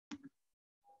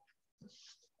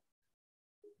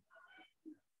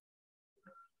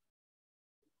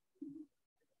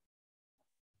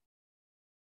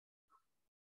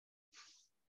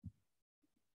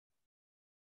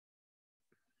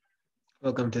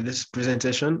Welcome to this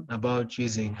presentation about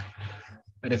using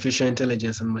artificial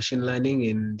intelligence and machine learning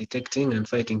in detecting and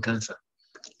fighting cancer.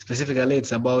 Specifically,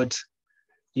 it's about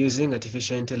using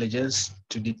artificial intelligence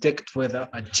to detect whether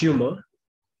a tumor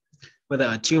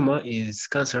is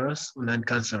cancerous or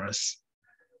non-cancerous.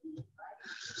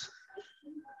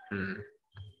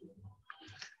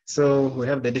 So we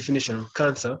have the definition of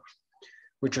cancer,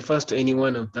 which refers to any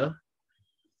one of the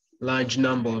large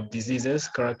number of diseases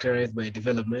characterized by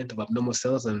development of abnormal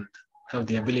cells and have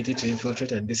the ability to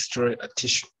infiltrate and destroy a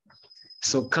tissue.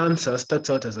 So cancer starts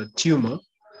out as a tumor,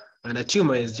 and a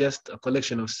tumor is just a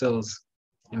collection of cells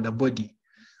in the body.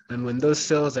 And when those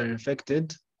cells are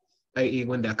infected, i.e.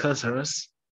 when they're cancerous,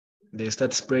 they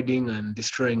start spreading and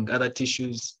destroying other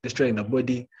tissues, destroying the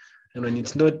body. And when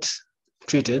it's not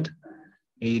treated,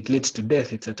 it leads to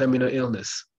death. It's a terminal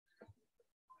illness.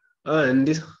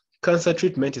 And cancer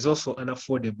treatment is also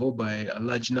unaffordable by a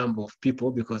large number of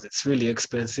people because it's really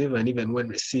expensive, and even when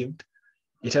received,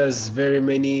 it has very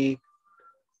many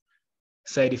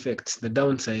side effects. The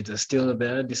downsides are still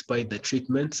there despite the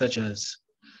treatment, such as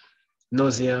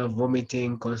nausea,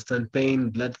 vomiting, constant pain,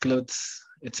 blood clots,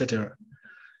 etc.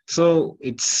 So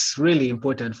it's really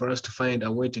important for us to find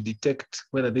a way to detect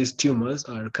whether these tumors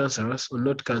are cancerous or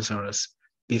not cancerous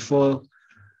before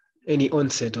any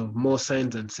onset of more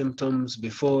signs and symptoms,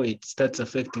 before it starts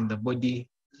affecting the body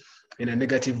in a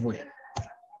negative way.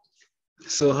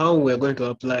 So how we're going to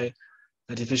apply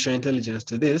artificial intelligence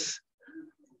to this,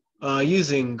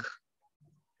 using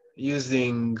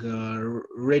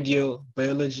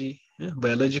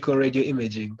biological radio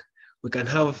imaging, we can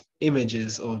have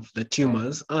images of the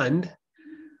tumors, and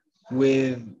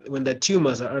when the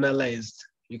tumors are analyzed,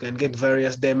 you can get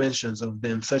various dimensions of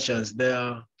them, such as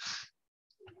their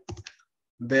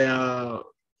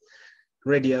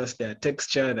radius, their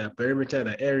texture, their perimeter,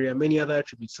 their area, many other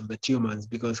attributes of the tumors,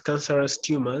 because cancerous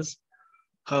tumors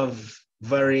have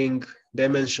varying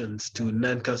dimensions to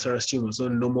non-cancerous tumors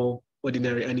or normal,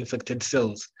 ordinary, uninfected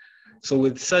cells. So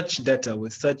with such data,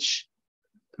 with such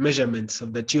measurements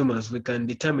of the tumors, we can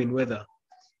determine whether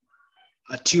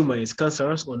a tumor is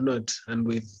cancerous or not. And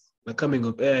with the coming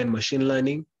of AI and machine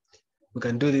learning, we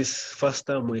can do this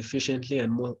faster, more efficiently,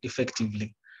 and more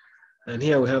effectively. And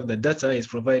here we have the data is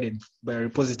provided by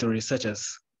repositories such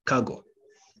as Cargo.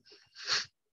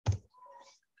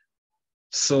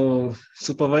 So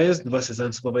supervised versus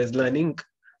unsupervised learning.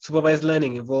 Supervised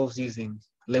learning involves using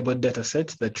labeled data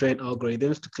sets that train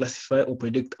algorithms to classify or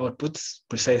predict outputs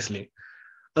precisely.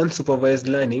 Unsupervised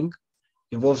learning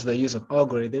involves the use of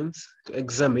algorithms to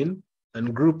examine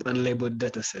and group unlabeled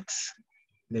data sets.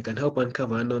 They can help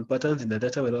uncover unknown patterns in the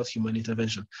data without human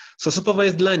intervention. So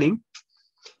supervised learning,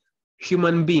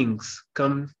 human beings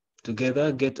come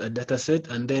together, get a data set,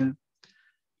 and then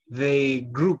they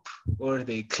group or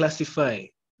they classify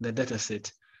the data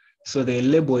set. So they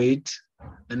label it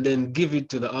and then give it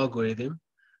to the algorithm,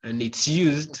 and it's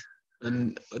used,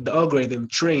 and the algorithm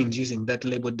trains using that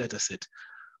labeled data set.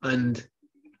 And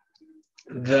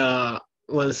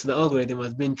once the algorithm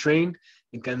has been trained,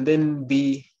 it can then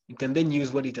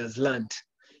use what it has learned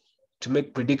to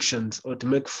make predictions or to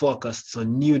make forecasts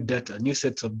on new data, new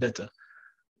sets of data.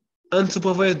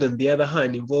 Unsupervised, on the other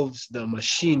hand, involves the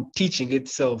machine teaching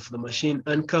itself, the machine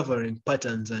uncovering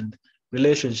patterns and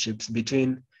relationships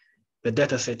between the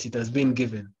data set it has been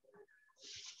given.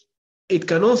 It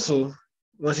can also,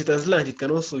 once it has learned, it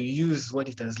can also use what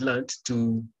it has learned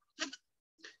to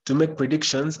make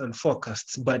predictions and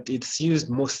forecasts, but it's used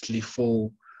mostly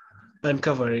for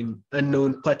uncovering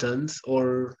unknown patterns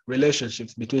or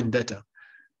relationships between data.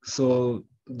 So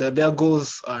their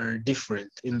goals are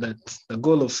different in that the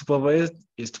goal of supervised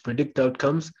is to predict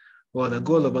outcomes, while the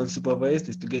goal of unsupervised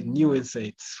is to get new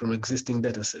insights from existing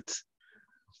data sets.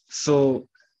 So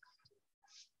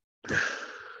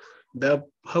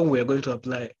how we are going to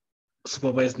apply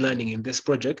supervised learning in this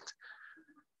project: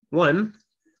 one,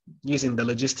 using the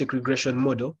logistic regression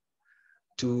model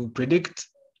to predict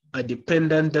a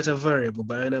dependent data variable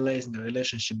by analyzing the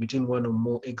relationship between one or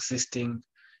more existing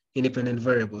independent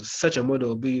variables. Such a model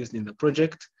will be used in the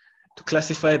project to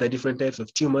classify the different types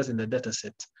of tumors in the data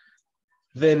set.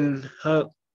 Then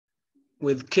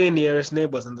with k nearest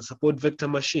neighbors and the support vector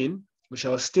machine, we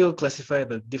shall still classify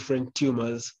the different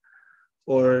tumors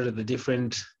or the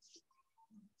different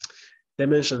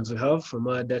dimensions we have from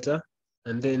our data,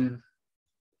 and then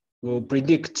we'll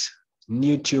predict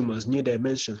new tumors, new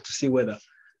dimensions, to see whether,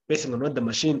 based on what the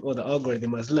machine or the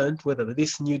algorithm has learned, whether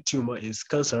this new tumor is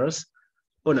cancerous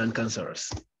or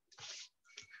non-cancerous.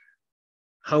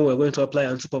 How we're going to apply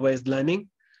unsupervised learning.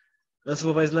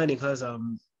 Unsupervised learning has a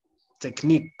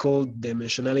technique called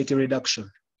dimensionality reduction.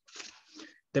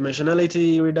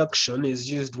 Dimensionality reduction is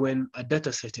used when a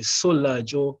data set is so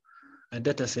large or a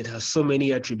data set has so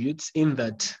many attributes in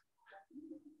that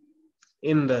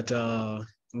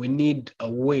we need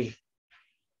a way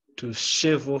to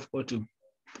shave off or to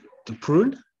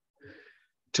prune,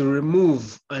 to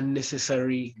remove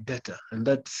unnecessary data. And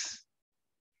that's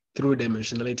through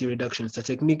dimensionality reduction. It's a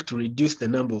technique to reduce the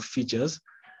number of features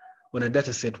on a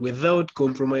data set without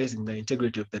compromising the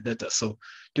integrity of the data. So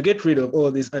to get rid of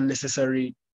all these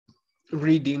unnecessary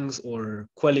readings or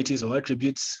qualities or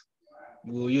attributes,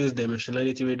 we'll use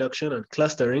dimensionality reduction and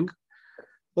clustering,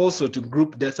 also to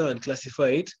group data and classify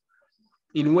it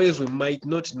in ways we might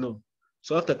not know.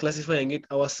 So after classifying it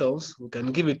ourselves, we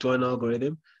can give it to an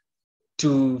algorithm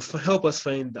to help us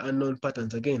find the unknown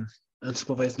patterns again,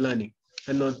 unsupervised learning,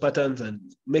 unknown patterns, and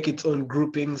make its own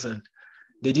groupings and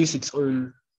deduce its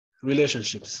own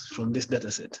relationships from this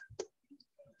data set.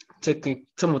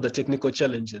 Some of the technical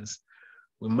challenges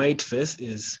we might face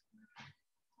is,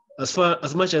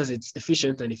 as much as it's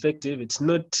efficient and effective, it's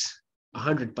not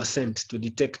 100% to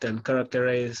detect and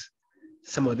characterize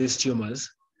some of these tumors.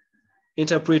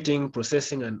 Interpreting,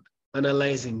 processing, and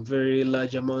analyzing very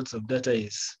large amounts of data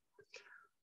is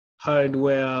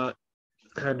hardware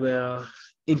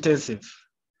intensive.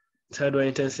 It's hardware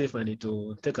intensive, and it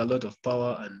will take a lot of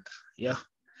power, and yeah,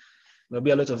 there'll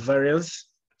be a lot of variance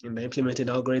in the implemented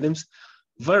algorithms.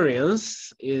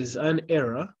 Variance is an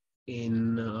error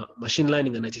in machine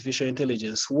learning and artificial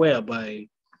intelligence whereby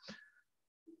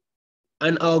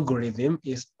an algorithm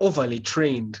is overly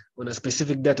trained on a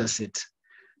specific data set.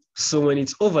 So when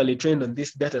it's overly trained on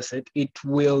this data set, it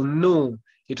will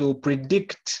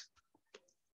predict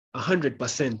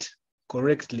 100%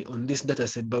 correctly on this data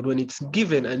set, but when it's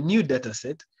given a new data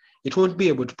set, it won't be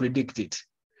able to predict it.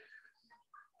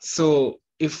 So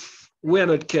if we're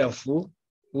not careful,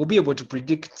 we'll be able to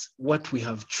predict what we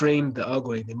have trained the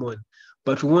algorithm on,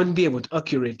 but we won't be able to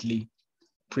accurately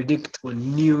predict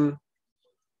on new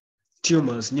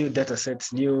tumors, new data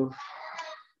sets, new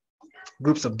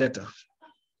groups of data.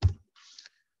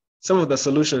 Some of the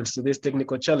solutions to these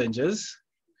technical challenges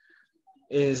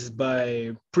is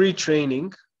by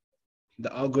pre-training the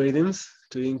algorithms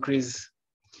to increase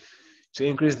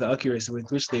the accuracy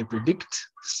with which they predict.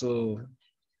 So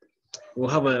we'll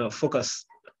have a focus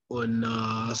on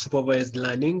supervised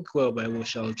learning, whereby we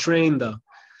shall train the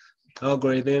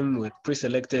algorithm with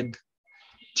pre-selected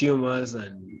tumors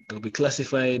and they'll be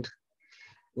classified.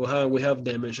 We have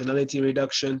dimensionality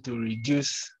reduction to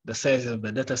reduce the size of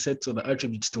the data set, so the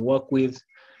attributes to work with.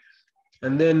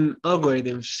 And then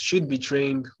algorithms should be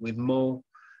trained with more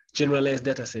generalized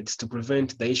data sets to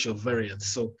prevent the issue of variance.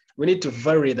 So we need to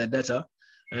vary the data,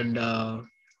 and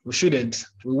we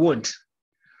won't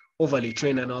overly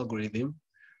train an algorithm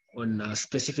on a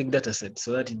specific data set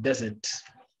so that it doesn't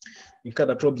incur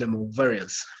the problem of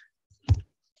variance.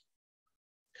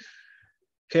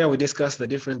 Here we discuss the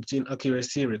difference between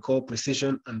accuracy, recall,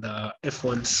 precision, and the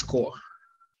F1 score.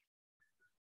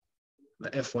 The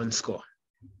F1 score.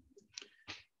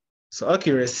 So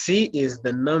accuracy is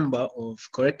the number of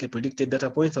correctly predicted data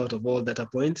points out of all data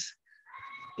points.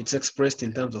 It's expressed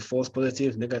in terms of false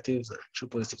positives, negatives, and true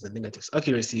positives and negatives.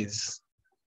 Accuracy is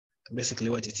basically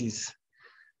what it is.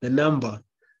 The number,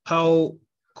 how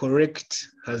correct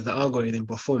has the algorithm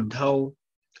performed? How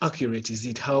accurate is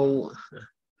it?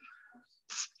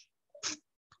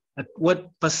 At what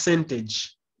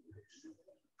percentage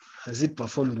has it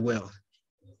performed well?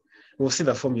 We'll see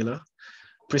the formula.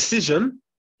 Precision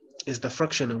is the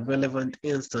fraction of relevant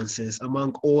instances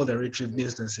among all the retrieved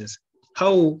instances.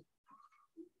 How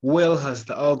well has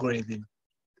the algorithm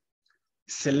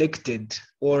selected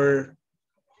or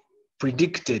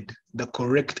predicted the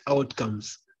correct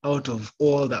outcomes out of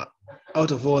all the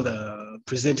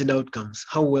presented outcomes?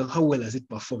 How well has it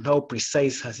performed? How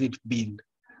precise has it been?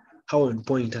 How on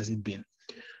point has it been?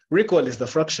 Recall is the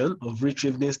fraction of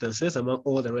retrieved instances among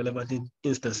all the relevant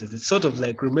instances. It's sort of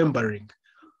like remembering.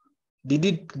 Did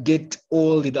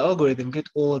the algorithm get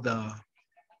all the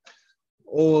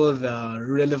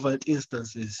relevant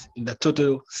instances in the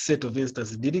total set of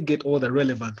instances? Did it get all the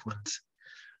relevant ones?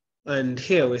 And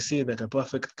here we see that a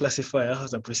perfect classifier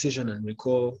has a precision and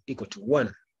recall equal to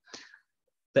 1.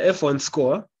 The F1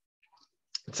 score,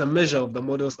 it's a measure of the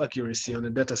model's accuracy on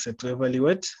a data set to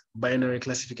evaluate binary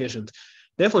classifications.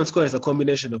 The F1 score is a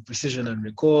combination of precision and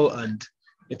recall, and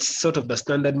it's sort of the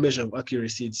standard measure of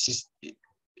accuracy. It's just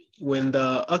when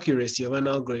the accuracy of an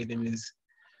algorithm is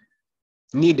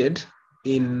needed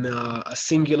in a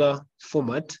singular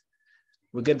format,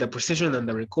 we get the precision and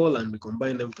the recall, and we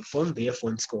combine them to form the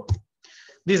F1 score.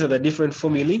 These are the different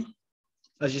formulae.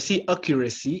 As you see,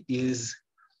 accuracy is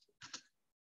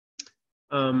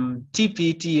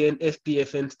TP, TN,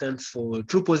 FPFN stands for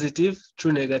true positive,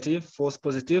 true negative, false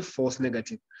positive, false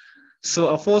negative. So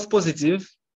a false positive,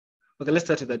 okay, let's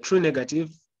start with a true negative.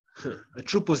 A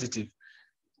true positive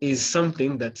is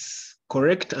something that's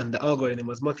correct and the algorithm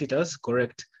has marked it as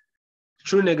correct.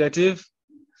 True negative,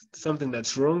 something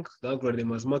that's wrong, the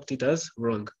algorithm has marked it as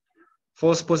wrong.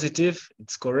 False positive,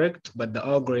 it's correct, but the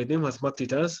algorithm has marked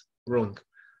it as wrong.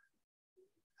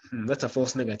 That's a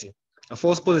false negative. A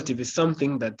false positive is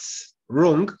something that's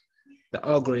wrong, the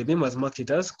algorithm has marked it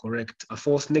as correct. A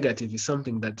false negative is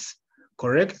something that's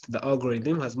correct, the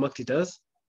algorithm has marked it as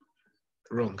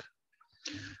wrong.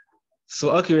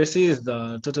 So accuracy is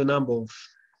the total number of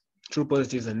true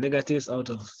positives and negatives out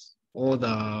of all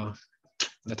the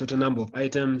total number of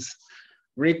items.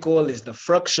 Recall is the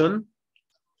fraction.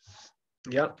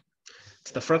 Yeah,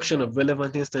 it's the fraction of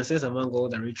relevant instances among all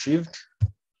the retrieved.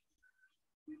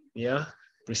 Yeah,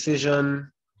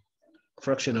 precision,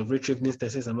 fraction of retrieved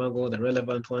instances among all the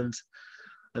relevant ones.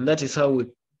 And that is how we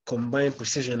combine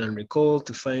precision and recall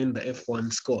to find the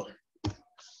F1 score.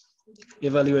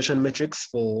 Evaluation metrics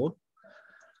for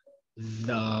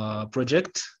the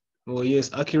project will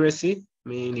use accuracy,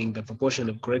 meaning the proportion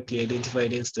of correctly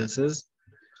identified instances.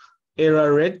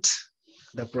 Error rate,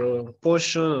 the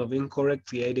proportion of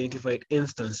incorrectly identified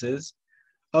instances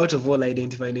out of all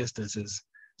identified instances.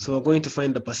 So we're going to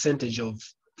find the percentage of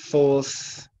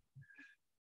false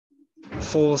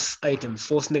items,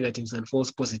 false negatives, and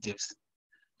false positives.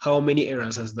 How many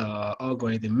errors has the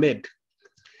algorithm made?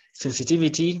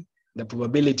 Sensitivity, the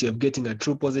probability of getting a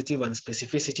true positive, and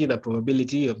specificity, the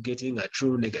probability of getting a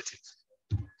true negative.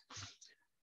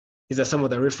 These are some of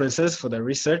the references for the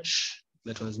research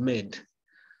that was made.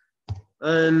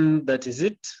 And that is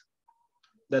it.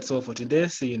 That's all for today.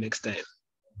 See you next time.